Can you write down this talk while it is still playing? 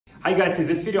Hi guys, in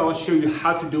this video I'll show you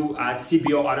how to do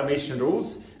CBO automation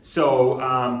rules. So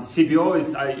CBO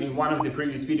is in one of the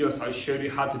previous videos I showed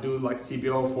you how to do like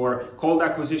CBO for cold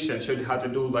acquisition, showed you how to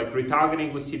do like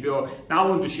retargeting with CBO. Now I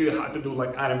want to show you how to do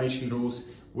like automation rules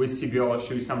with CBO. I'll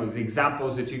show you some of the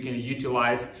examples that you can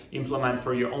utilize, implement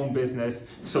for your own business.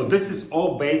 So this is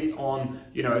all based on,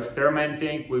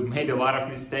 experimenting. We've made a lot of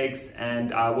mistakes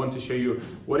and I want to show you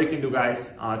what you can do,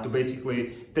 guys, to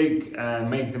basically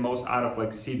make the most out of like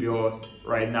CBOs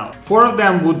right now. 4 of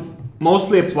them would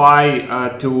mostly apply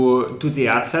to the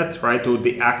ad set, right? To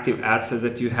the active ad sets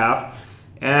that you have.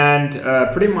 And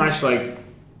pretty much like,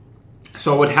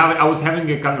 so I was having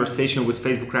a conversation with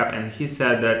Facebook rep and he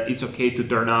said that it's okay to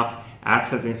turn off ad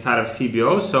sets inside of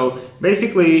CBO. So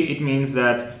basically it means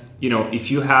that, if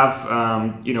you have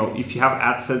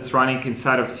ad sets running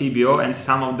inside of CBO and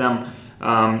some of them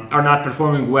are not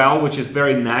performing well, which is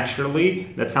very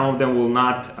naturally that some of them will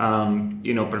not,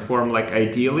 perform like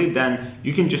ideally, then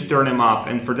you can just turn them off.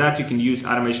 And for that, you can use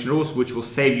automation rules, which will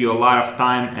save you a lot of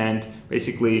time and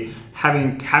basically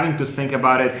having to think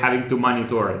about it, having to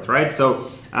monitor it, right? So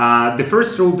the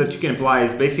first rule that you can apply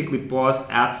is basically pause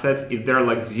ad sets if there are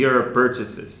like 0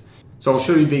 purchases. So I'll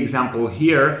show you the example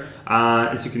here.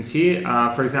 As you can see,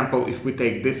 for example, if we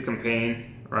take this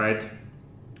campaign, right?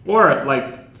 Or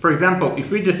like, for example,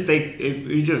 if we just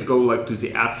go like to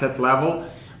the ad set level,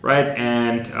 right?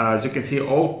 And as you can see,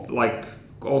 all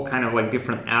kind of like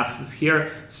different ad sets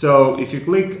here. So if you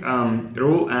click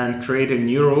rule and create a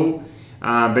new rule,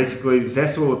 basically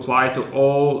this will apply to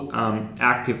all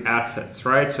active ad sets,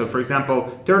 right? So for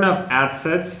example, turn off ad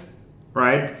sets,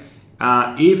 right?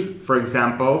 If, for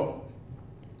example,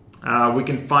 we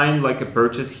can find like a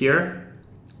purchase here,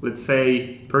 let's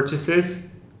say purchases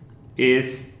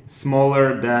is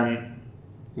smaller than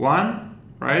 1,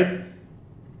 right?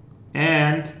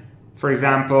 And for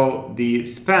example, the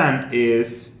spend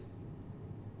is,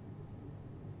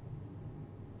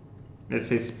 let's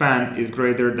say spend is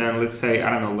greater than, let's say, I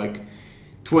don't know, like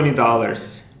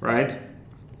 $20, right?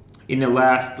 In the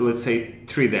last, let's say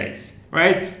 3 days,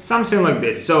 right? Something like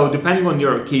this. So depending on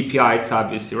your KPIs,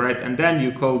 obviously, right? And then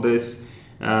you call this,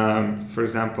 for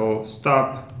example,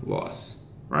 stop loss,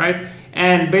 right?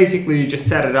 And basically you just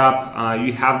set it up.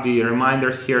 You have the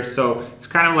reminders here. So it's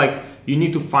kind of like you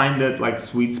need to find that like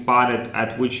sweet spot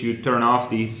at which you turn off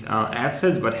these ad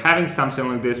sets, but having something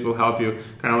like this will help you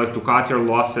kind of like to cut your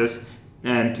losses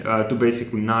and to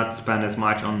basically not spend as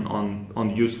much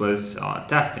on useless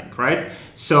testing, right?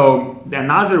 So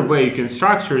another way you can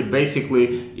structure it,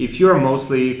 basically, if you're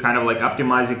mostly kind of like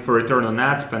optimizing for return on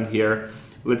ad spend here,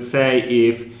 let's say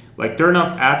if like turn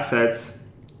off ad sets,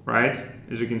 right?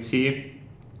 As you can see,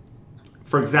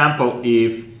 for example,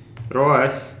 if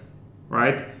ROAS,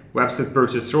 right, website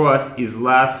purchase ROAS is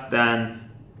less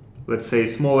than, let's say,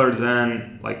 smaller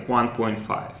than like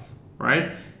 1.5,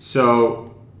 right?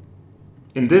 So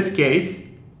in this case,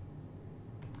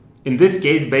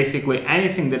 basically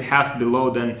anything that has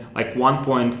below than like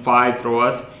 1.5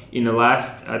 ROAS in the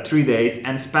last 3 days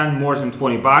and spend more than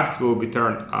 $20 will be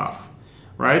turned off,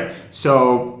 right?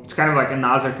 So it's kind of like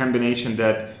another combination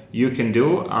that you can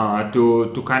do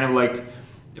to kind of like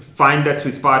find that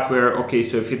sweet spot where, okay,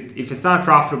 so if it's not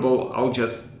profitable, I'll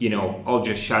just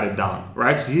shut it down,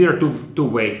 right? So these are two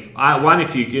ways. One,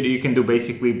 if you can do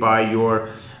basically by your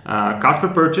cost per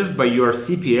purchase, by your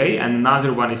CPA, and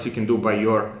another one is you can do by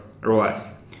your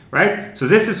ROAS, right? So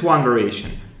this is one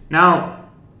variation. Now,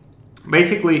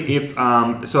 basically, if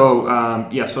so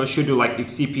I should do like if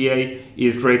CPA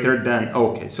is greater than,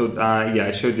 okay, so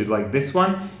I showed you like this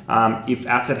one. If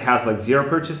ad set has like 0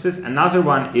 purchases. Another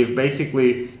one, if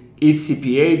basically is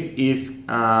CPA is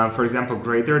for example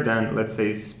greater than, let's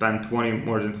say, spend more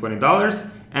than $20,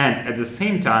 and at the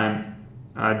same time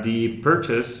the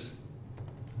purchase,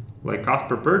 like cost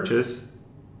per purchase,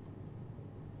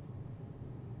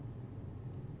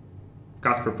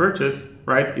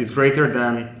 right, is greater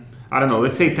than, I don't know,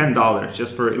 let's say $10,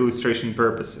 just for illustration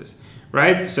purposes,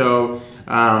 right? So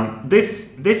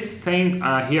this thing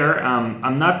here,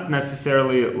 I'm not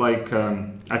necessarily like,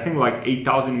 I think like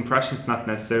 8,000 impressions not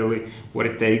necessarily what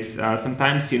it takes.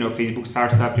 Sometimes, Facebook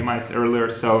starts to optimize earlier,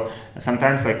 so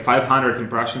sometimes like 500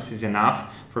 impressions is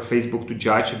enough for Facebook to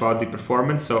judge about the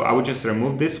performance. So I would just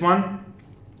remove this one.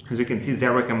 As you can see,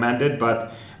 they're recommended,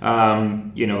 but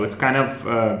it's kind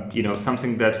of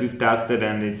something that we've tested,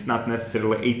 and it's not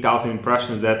necessarily 8,000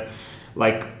 impressions that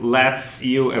like lets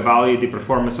you evaluate the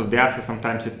performance of the asset.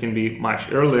 Sometimes it can be much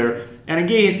earlier. And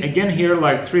again here,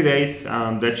 like 3 days,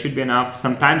 that should be enough.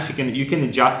 Sometimes you can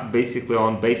adjust it basically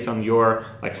based on your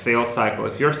like sales cycle.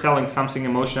 If you're selling something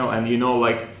emotional and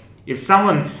like if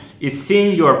someone is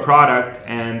seeing your product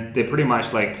and they're pretty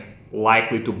much like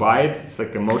likely to buy it. It's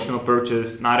like emotional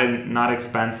purchase, not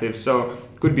expensive. So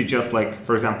it could be just like,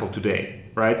 for example, today,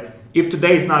 right? If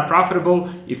today is not profitable,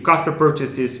 if cost per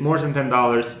purchase is more than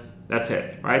 $10, that's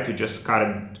it, right? You just cut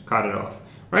it off,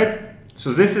 right?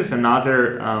 So this is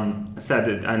another set,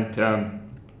 and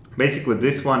basically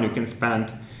this one you can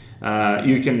spend,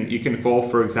 you can call,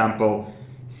 for example,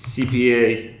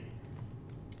 CPA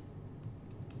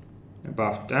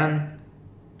above 10,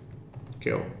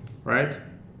 kill, right?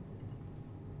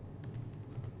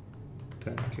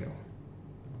 10 kill.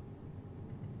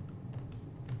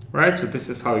 Right, so this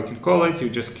is how you can call it. You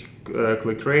just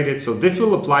click create it. So this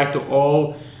will apply to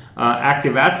all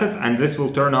active ad sets, and this will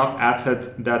turn off ad sets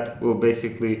that will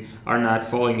basically are not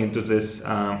falling into this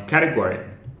category.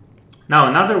 Now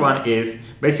another one is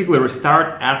basically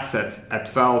restart ad sets at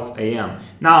 12 a.m.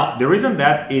 Now the reason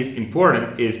that is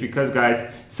important is because,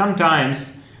 guys,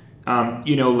 sometimes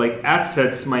you know, like ad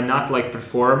sets might not like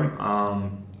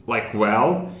perform like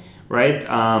well, right,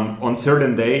 on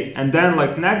certain day, and then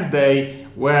like next day,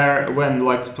 when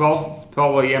like 12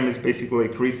 a.m. is basically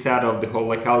like reset of the whole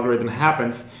like algorithm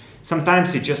happens,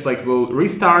 sometimes it just like will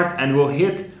restart and will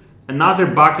hit another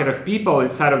bucket of people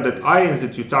inside of that audience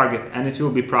that you target, and it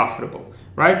will be profitable,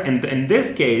 right? And in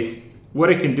this case, what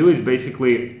it can do is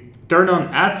basically turn on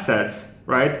ad sets,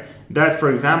 right, that, for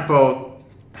example,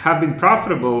 have been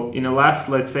profitable in the last,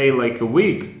 let's say, like a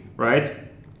week, right?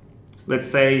 Let's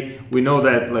say we know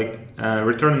that like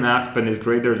return on ad spend is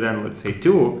greater than, let's say,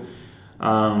 2,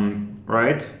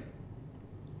 right?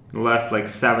 The last like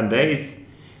 7 days.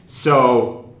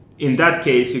 So in that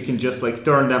case, you can just like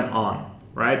turn them on,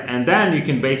 right? And then you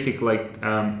can basically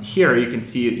like here you can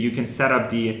see, you can set up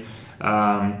the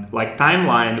like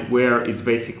timeline where it's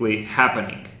basically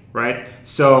happening, right?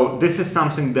 So this is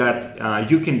something that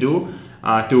you can do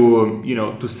to, you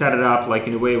know, to set it up like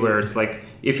in a way where it's like,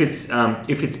 if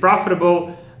it's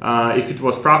profitable, if it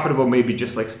was profitable, maybe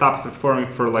just like stop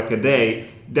performing for like a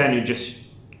day, then you just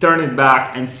turn it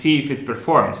back and see if it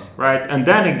performs, right? And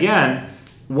then again,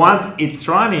 once it's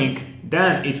running,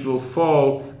 then it will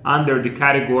fall under the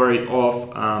category of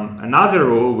another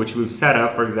rule which we've set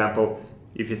up. For example,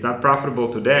 if it's not profitable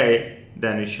today,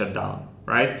 then it's shut down,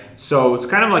 right? So it's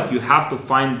kind of like you have to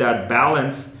find that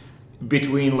balance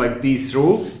between like these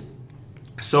rules.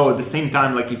 So at the same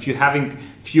time, like if you're having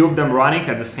few of them running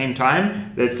at the same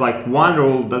time, it's like one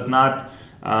rule does not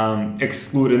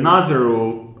exclude another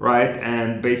rule, right?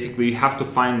 And basically you have to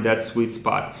find that sweet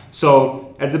spot.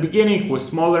 So at the beginning with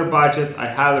smaller budgets, I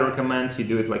highly recommend you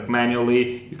do it like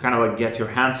manually. You kind of like get your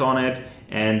hands on it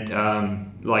and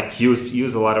like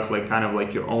use a lot of like kind of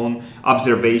like your own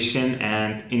observation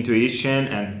and intuition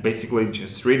and basically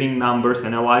just reading numbers,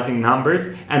 analyzing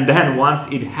numbers. And then once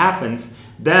it happens,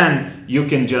 then you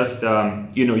can just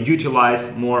you know,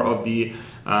 utilize more of the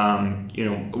you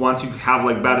know, once you have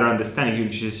like better understanding, you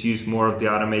can just use more of the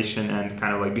automation and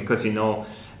kind of like, because you know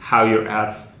how your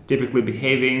ads typically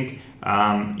behaving,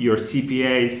 your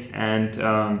CPAs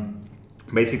and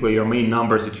basically your main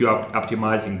numbers that you're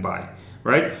optimizing by,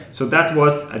 right? So that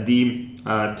was the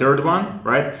third one,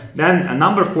 right? Then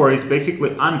number 4 is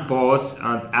basically unpause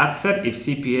ad set if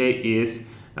CPA is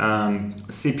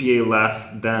CPA less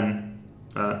than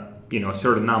you know, a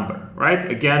certain number, right?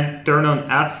 Again, turn on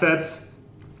ad sets.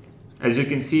 As you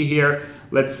can see here,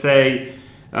 let's say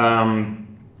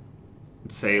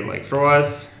like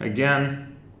ROAS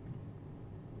again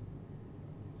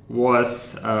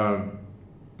was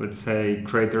let's say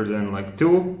greater than like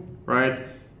 2, right?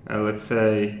 Let's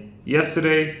say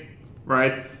yesterday,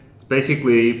 right?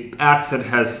 Basically, ad set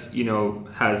has, you know,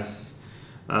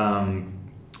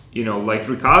 you know, like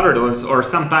recovered, or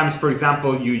sometimes, for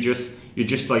example, you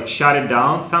just like shut it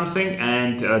down something,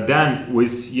 and then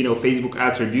with, you know, Facebook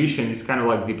attribution, it's kind of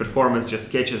like the performance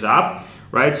just catches up,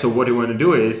 right? So what you want to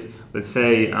do is, let's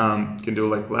say you can do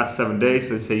like last 7 days.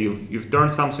 Let's say you've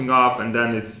turned something off, and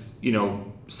then it's, you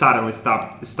know, suddenly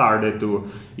started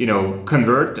to, you know,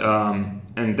 convert,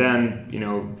 and then, you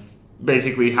know,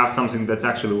 basically have something that's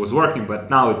actually was working, but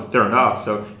now it's turned off,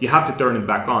 so you have to turn it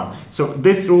back on. So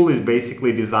this rule is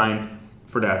basically designed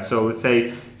for that. So let's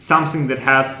say something that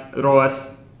has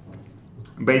ROAS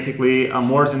basically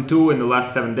more than 2 in the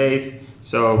last 7 days,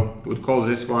 so we'd call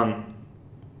this one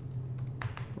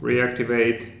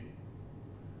reactivate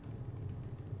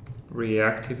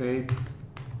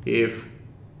if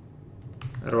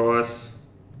ROAS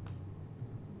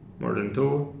more than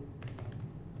 2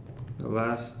 the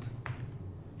last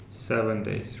 7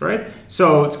 days, right?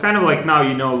 So it's kind of like, now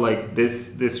you know, like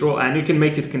this rule, and you can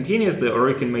make it continuously or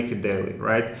you can make it daily,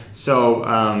 right? So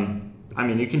I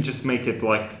mean, you can just make it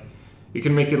like, You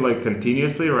can make it like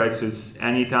continuously, right? So it's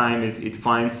anytime it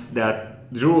finds that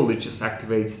rule, it just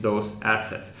activates those ad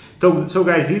sets. So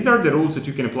guys, these are the rules that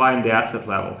you can apply in the ad set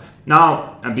level.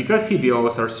 Now, and because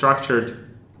CBOs are structured,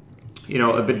 you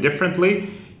know, a bit differently,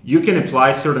 you can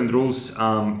apply certain rules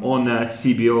on a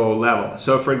CBO level.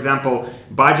 So for example,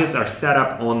 budgets are set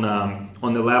up on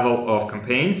the level of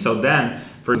campaigns. So then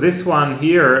for this one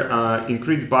here,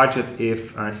 increase budget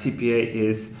if CPA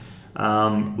is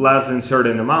less than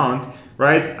certain amount,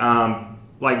 right?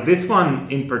 Like this one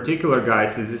in particular,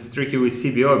 guys, is tricky with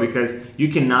CBO because you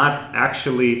cannot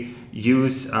actually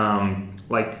use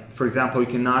like, for example, you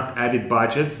cannot edit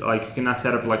budgets, like you cannot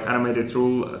set up like automated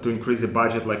rule to increase the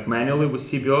budget like manually with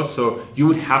CBO. So you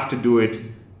would have to do it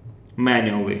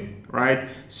manually, right?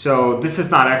 So this is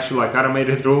not actually like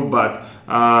automated rule, but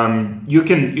you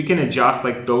can adjust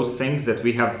like those things that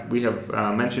we have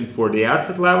mentioned for the ad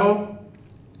set level.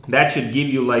 That should give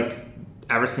you like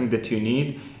everything that you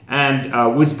need.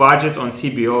 And with budgets on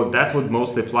CBO, that would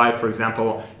mostly apply. For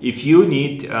example, if you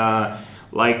need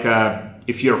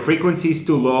if your frequency is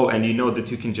too low and you know that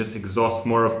you can just exhaust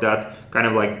more of that, kind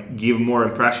of like give more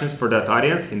impressions for that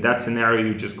audience, in that scenario,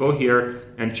 you just go here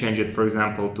and change it, for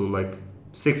example, to like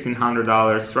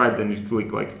 $1,600, right? Then you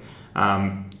click like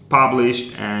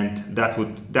published, and that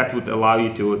would allow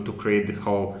you to create this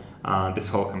whole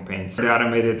campaign. So the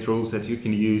automated rules that you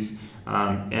can use,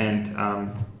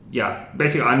 yeah,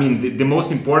 basically, I mean, the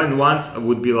most important ones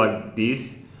would be like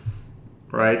these,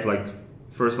 right? Like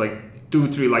first, like 2,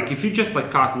 3, like if you just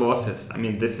like cut losses, I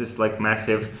mean, this is like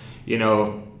massive, you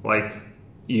know, like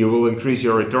you will increase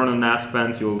your return on ad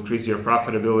spend, you will increase your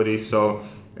profitability. So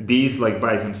these like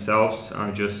by themselves,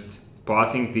 just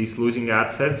pausing these losing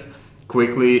ad sets,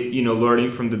 quickly, you know, learning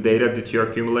from the data that you're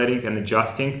accumulating and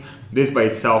adjusting, this by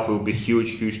itself will be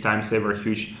huge time saver,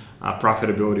 huge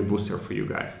profitability booster for you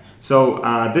guys. So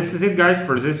this is it, guys,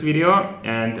 for this video,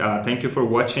 and thank you for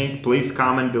watching. Please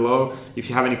comment below if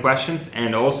you have any questions,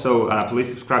 and also please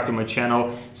subscribe to my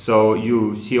channel so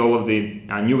you see all of the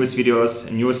newest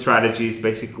videos, newest strategies,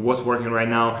 basically what's working right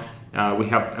now. We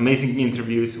have amazing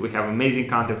interviews, we have amazing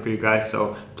content for you guys,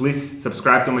 so please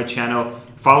subscribe to my channel,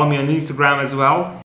 follow me on Instagram as well.